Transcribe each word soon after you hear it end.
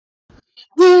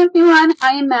Hey everyone,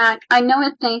 I am back. I know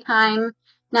it's daytime,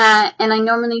 and I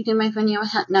normally do my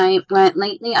videos at night, but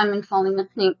lately I've been falling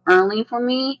asleep early for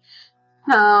me,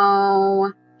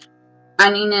 so I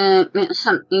need to get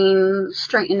something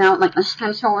straightened out, like a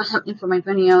schedule or something for my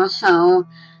videos, so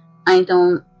I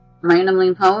don't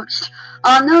randomly post.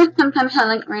 Although sometimes I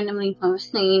like randomly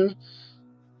posting,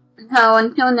 so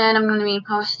until then I'm going to be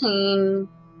posting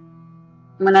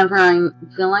whenever I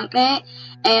feel like it,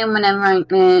 and whenever I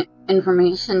get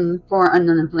information for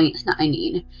another place that I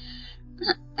need.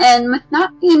 And with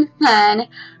that being said,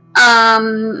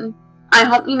 I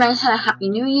hope you guys had a Happy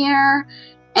New Year,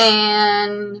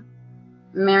 and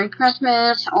Merry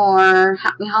Christmas, or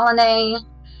Happy Holidays,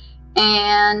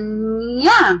 and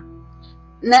yeah,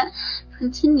 let's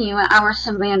continue our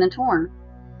Savannah tour.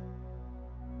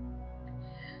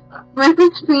 River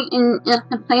Street is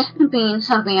the place to be in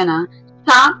Savannah.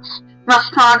 Shops,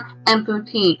 restaurants, and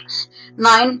boutiques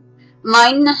line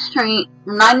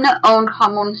the old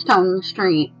cobblestone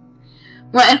street.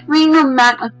 But if we go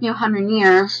back a few hundred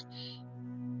years,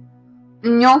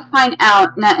 you'll find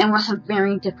out that it was a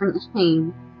very different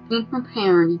scene. Be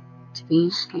prepared to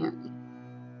be scary.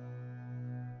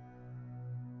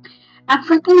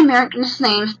 African American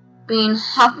slaves being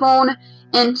shuffled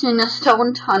into the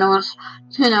stone tunnels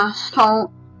to the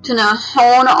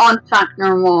sold on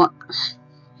factory walks.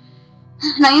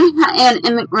 Slaves and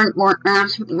immigrant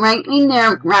workers breaking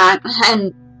their backs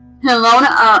and to load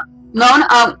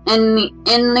up in the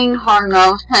inland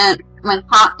cargo ships with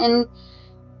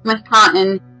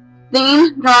cotton,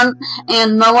 thieves, drunks,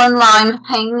 and lower limes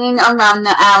hanging around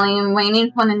the alley and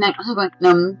waiting for the next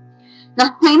victim.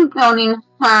 The same building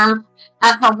serves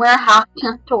as a warehouse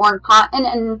to store cotton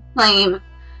and slaves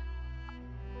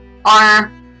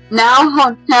are now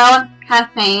hotels,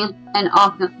 cafes, and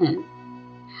offices.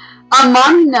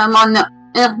 Among them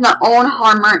is the Old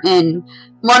Harbor Inn,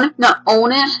 one of the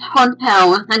oldest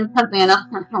hotels in Savannah's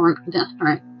historic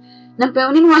district. The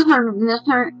building was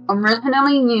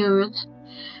originally used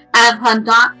as a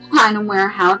dockside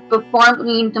warehouse before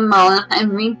being demolished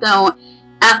and rebuilt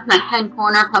as the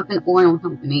headquarters of an oil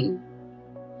company.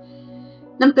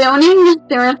 The building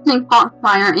mysteriously caught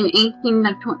fire in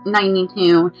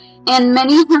 1892, and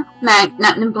many suspect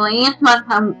that the blaze was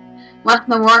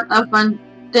the work of a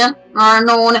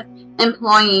disgruntled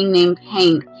employee named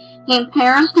Hank. He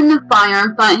perished in the fire,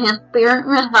 but his spirit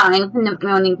resides in the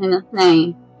building to this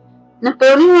day. The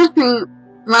building was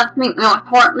rebuilt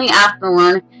shortly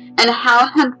afterward and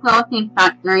housed a clothing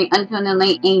factory until the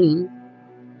late 80s,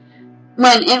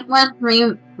 when it was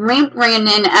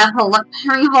rebranded as a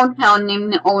luxury hotel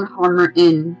named the Old Harbor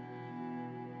Inn.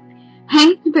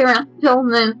 Hank's spirit still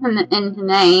lives in the inn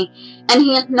today, and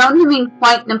he is known to be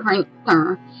quite the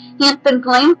prankster. He has been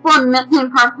blamed for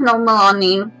missing personal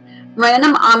belongings,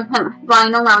 random objects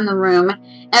flying around the room,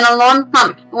 and alarm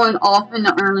clocks going off in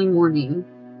the early morning.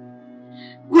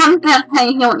 Some guests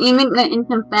say he'll even get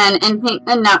into bed and take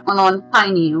a nap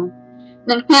alongside you.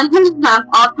 The kids and staff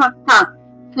also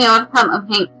steal some of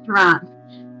Hank's trash.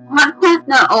 Clerks at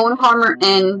the Old Harbor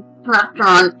Inn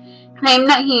restaurant claim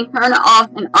that he turned off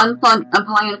and unplugged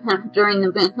appliances during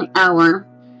the busy hours,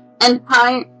 and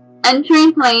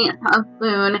entry plates of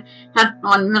food have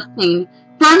gone missing.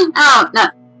 Turns out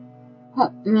that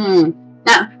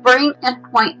Spring is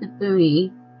quite the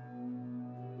foodie.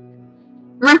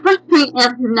 River Street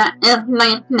is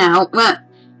nice now, but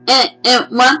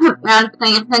it was a bad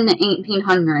place in the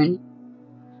 1800s.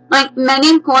 Like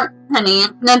many port cities,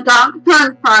 the docks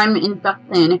were crime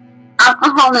infested.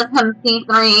 Alcoholism,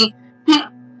 thievery,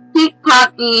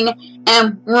 pickpocketing,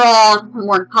 and brawls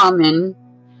were common.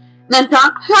 The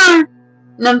docks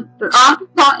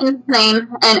brought in slaves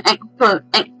and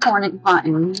exported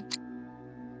cotton.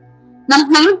 The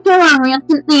slaves who were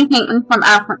recently taken from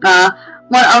Africa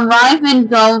would arrive in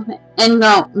Rome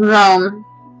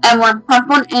and were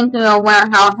shuffled into a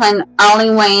warehouse and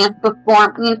alleyways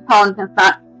before being sold to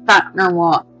factory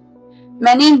walks.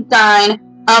 Many died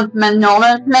of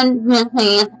malnourishment,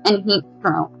 disease, and heat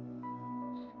stroke.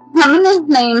 Some of the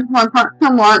slaves were put to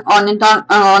work on the dock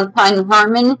alongside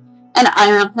German and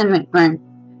Irish immigrants,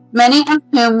 many of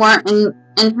whom were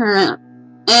indentured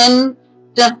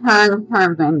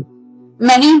servants.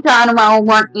 Many died while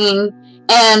working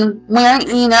and were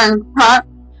either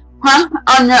crushed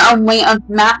under a weight of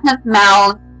massive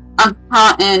mounds of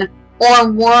cotton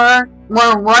or were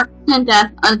worked to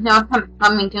death until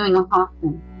succumbing to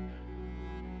exhaustion.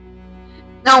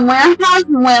 The warehouses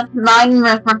with line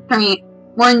River Street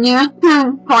were used to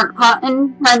import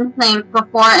cotton and slaves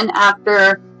before and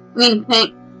after being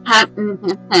packed into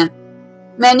ships.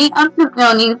 Many of the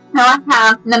buildings still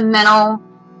have the metal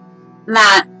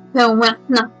mat to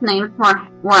witness names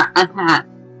were attached.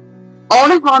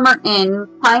 Old Harbor Inn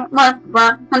site was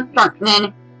first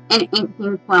constructed in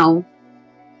 1812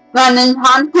 by the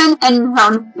Johnson and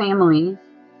Jones family.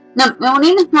 The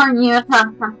buildings were used as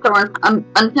stores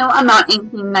until about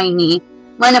 1890,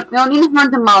 when the buildings were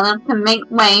demolished to make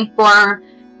way for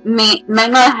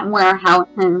mega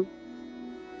warehouses.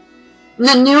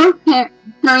 The new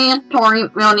three-story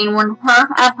building would serve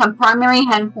as the primary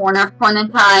headquarters for the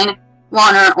Tide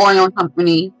Water Oil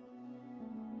Company.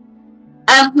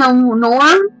 As was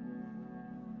norm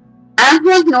at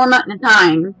the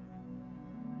time.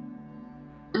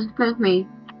 As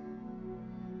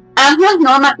was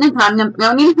norm at the time, the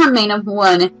buildings were made of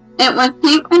wood. It was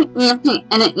cheap and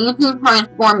an easy price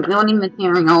for building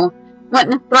material, with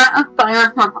the threat of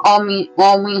fire from always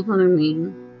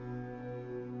looming.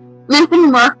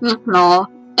 Missing working small,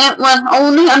 it was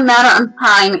only a matter of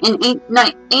time. In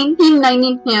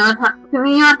 1892, 2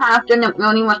 years after the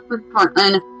building was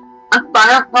constructed, a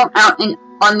fire broke out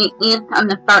on the east of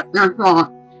the Starkner's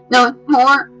Walk. Those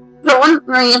short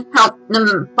breeze helped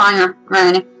the fire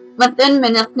spread. Within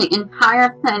minutes, the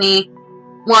entire city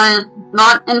was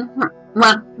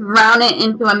shrouded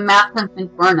into a massive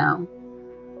inferno.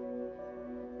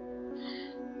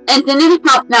 It didn't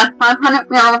help that 500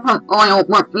 barrels of oil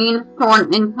were being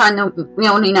stored inside the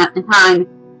building at the time.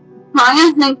 Try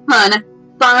as they could,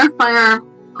 firefighters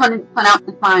couldn't put out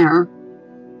the fire.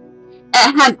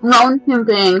 It had grown too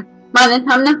big. By the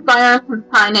time the fire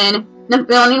subsided, the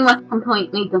building was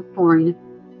completely destroyed.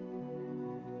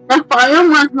 The fire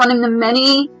was one of the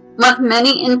many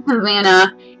in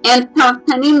Savannah, and so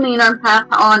city leaders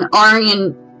passed on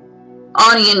audiences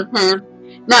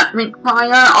that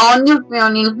require all new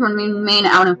buildings to be made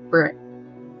out of brick.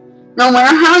 The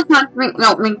warehouse was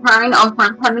rebuilt, requiring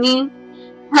over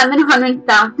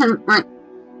 700,000 bricks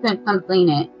to complete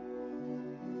it.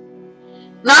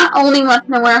 Not only was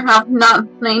the warehouse not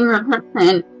flame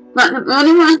resistant, but the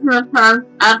building was reserved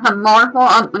as a marvel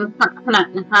of construction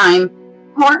at the time.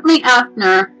 Shortly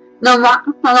after, the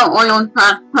Rockefeller Oil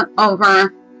Trust took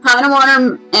over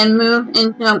Tidewater and moved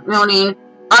into a building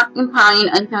occupied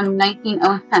until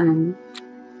 1907.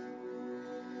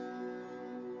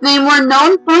 They were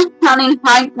known for selling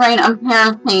high grade of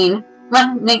kerosene,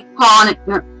 what they called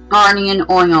Guardian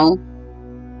oil.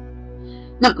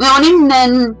 The building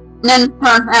then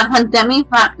served as a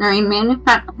demi-factory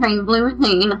manufacturing blue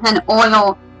jeans and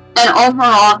oil and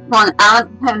overall for an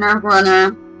Alexander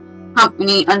Brother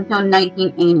Company until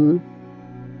 1980.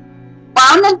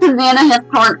 While the Savannah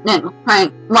Historic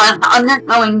District was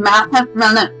undergoing massive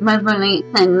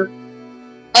renovations,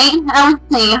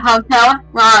 HLC Hotels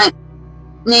bought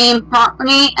named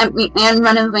property and began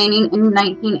renovating in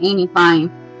 1985.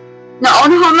 The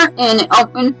Old Harbor Inn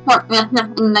opened for business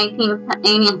in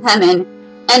 1987,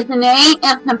 and today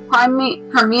is the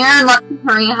premier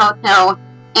luxury hotel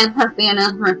in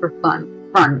Savannah's riverfront.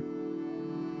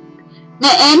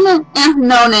 The inn is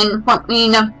noted for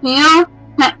being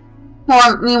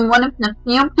one of the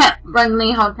few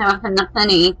pet-friendly hotels in the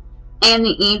city, and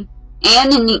in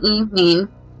the evening,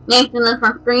 they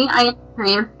deliver free ice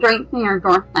cream straight to your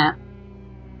doorstep.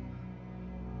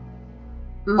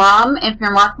 Mom, if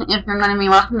you're going to be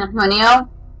watching this video,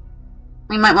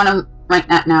 we might want to write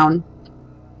that down.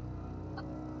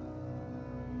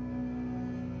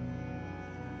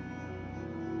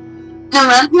 The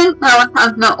resident ghost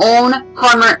of the Old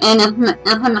Harbor Inn is a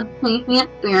mischievous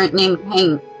spirit named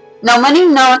Hank. Nobody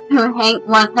knows who Hank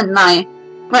was in life,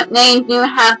 but they do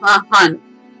have a hunch.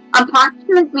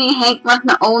 Approximately, Hank was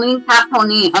the only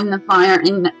casualty of the fire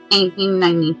in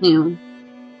 1892.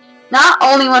 Not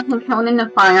only was he killed in the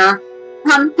fire,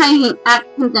 some say he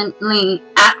actually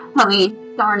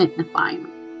started the fire.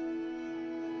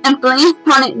 The police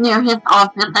started near his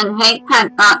office, and Hank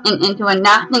had gotten into a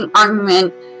nasty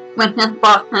argument with his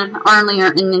bosses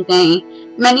earlier in the day.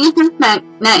 Many suspect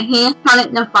that he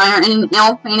started the fire in an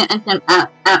ill-fated attempt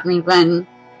at revenge.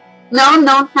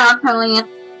 No casualties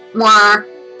were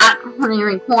actually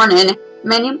reported.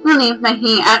 Many believe that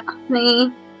he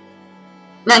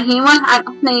was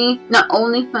actually the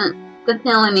only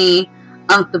fatality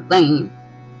of the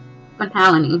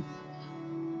fatality.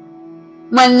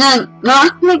 When the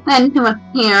ghost began to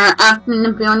appear after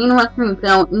the building was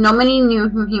rebuilt, nobody knew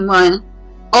who he was.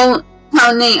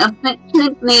 So they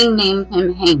affectionately named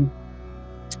him Hank.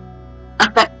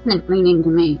 Affectionately named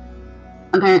him Hank.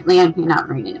 Apparently I cannot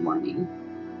read in the morning.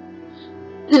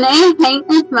 Today, Hank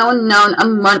is well known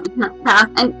among the staff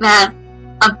and guests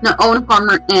of the Old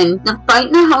Harbor Inn,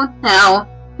 despite the hotel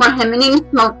prohibiting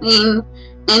smoking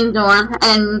indoors,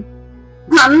 and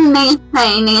some may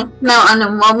say they smell an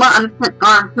aroma of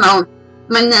cigar smoke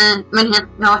when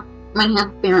his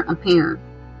spirit appeared.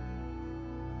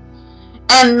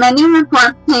 And many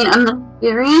reports seen a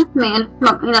mysterious man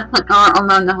smoking a cigar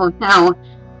around the hotel.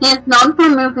 He is known for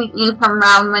moving things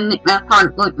around when it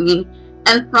starts looking,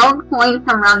 and throw coins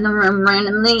around the room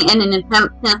randomly in an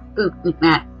attempt to spook the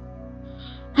cat.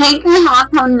 Hank is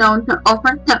also known to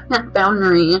overstep his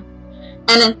boundaries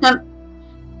and attempt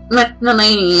with the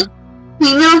ladies.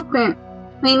 Female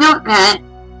cats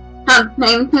have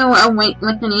claimed to awake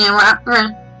with the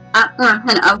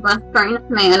apparition of a strange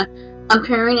man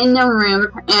appearing in the room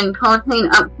and cozying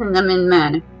up to them in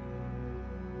bed.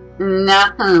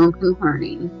 That's a little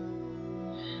concerning.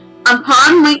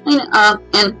 Upon waking up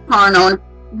and startled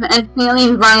and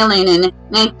feeling violated,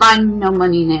 they find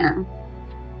nobody there.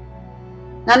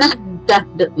 That is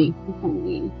definitely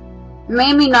concerning.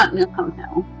 Maybe not in this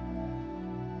hotel.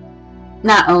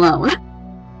 Not alone.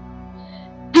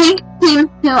 Hank seems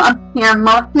to appear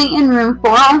mostly in room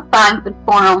 405 and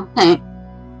 406.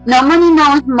 Nobody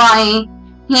knows why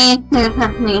he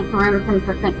chooses these rooms in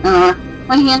particular,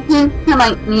 but he seems to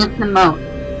like these the most.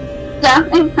 Staff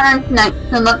encouraged next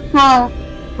to look for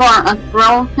a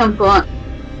scroll to book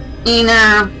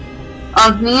either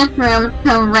of these rooms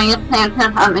to raise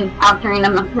chances of encountering a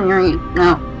mysterious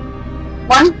ghost.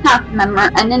 One staff member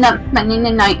ended up spending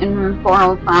the night in room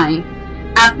 405.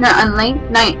 After a late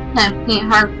night shift, he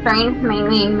heard strange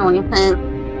mingling noises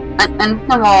against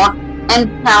the wall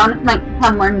and sounds like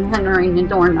someone hammering the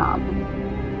doorknob.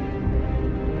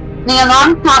 The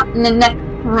alarm clock in the next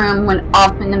room went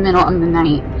off in the middle of the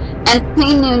night, and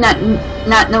he knew that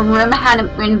the room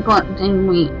hadn't been booked in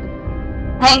weeks.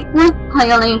 Hank was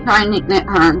clearly trying to get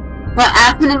her, but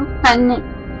as an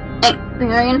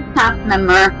experienced staff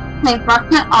member, he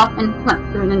brushed it off and slept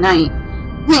through the night.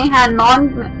 He had long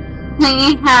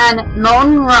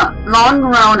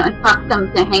grown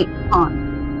accustomed to Hank's taunts.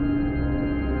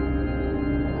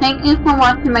 Thank you for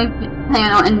watching my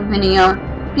channel and video.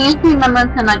 Please remember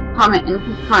to like, comment, and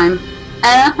subscribe.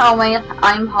 And as always,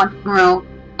 I'm Hot Girl,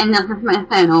 and this is my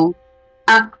channel.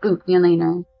 I'll spook you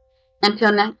later.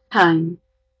 Until next time,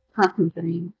 pleasant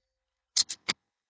dreams.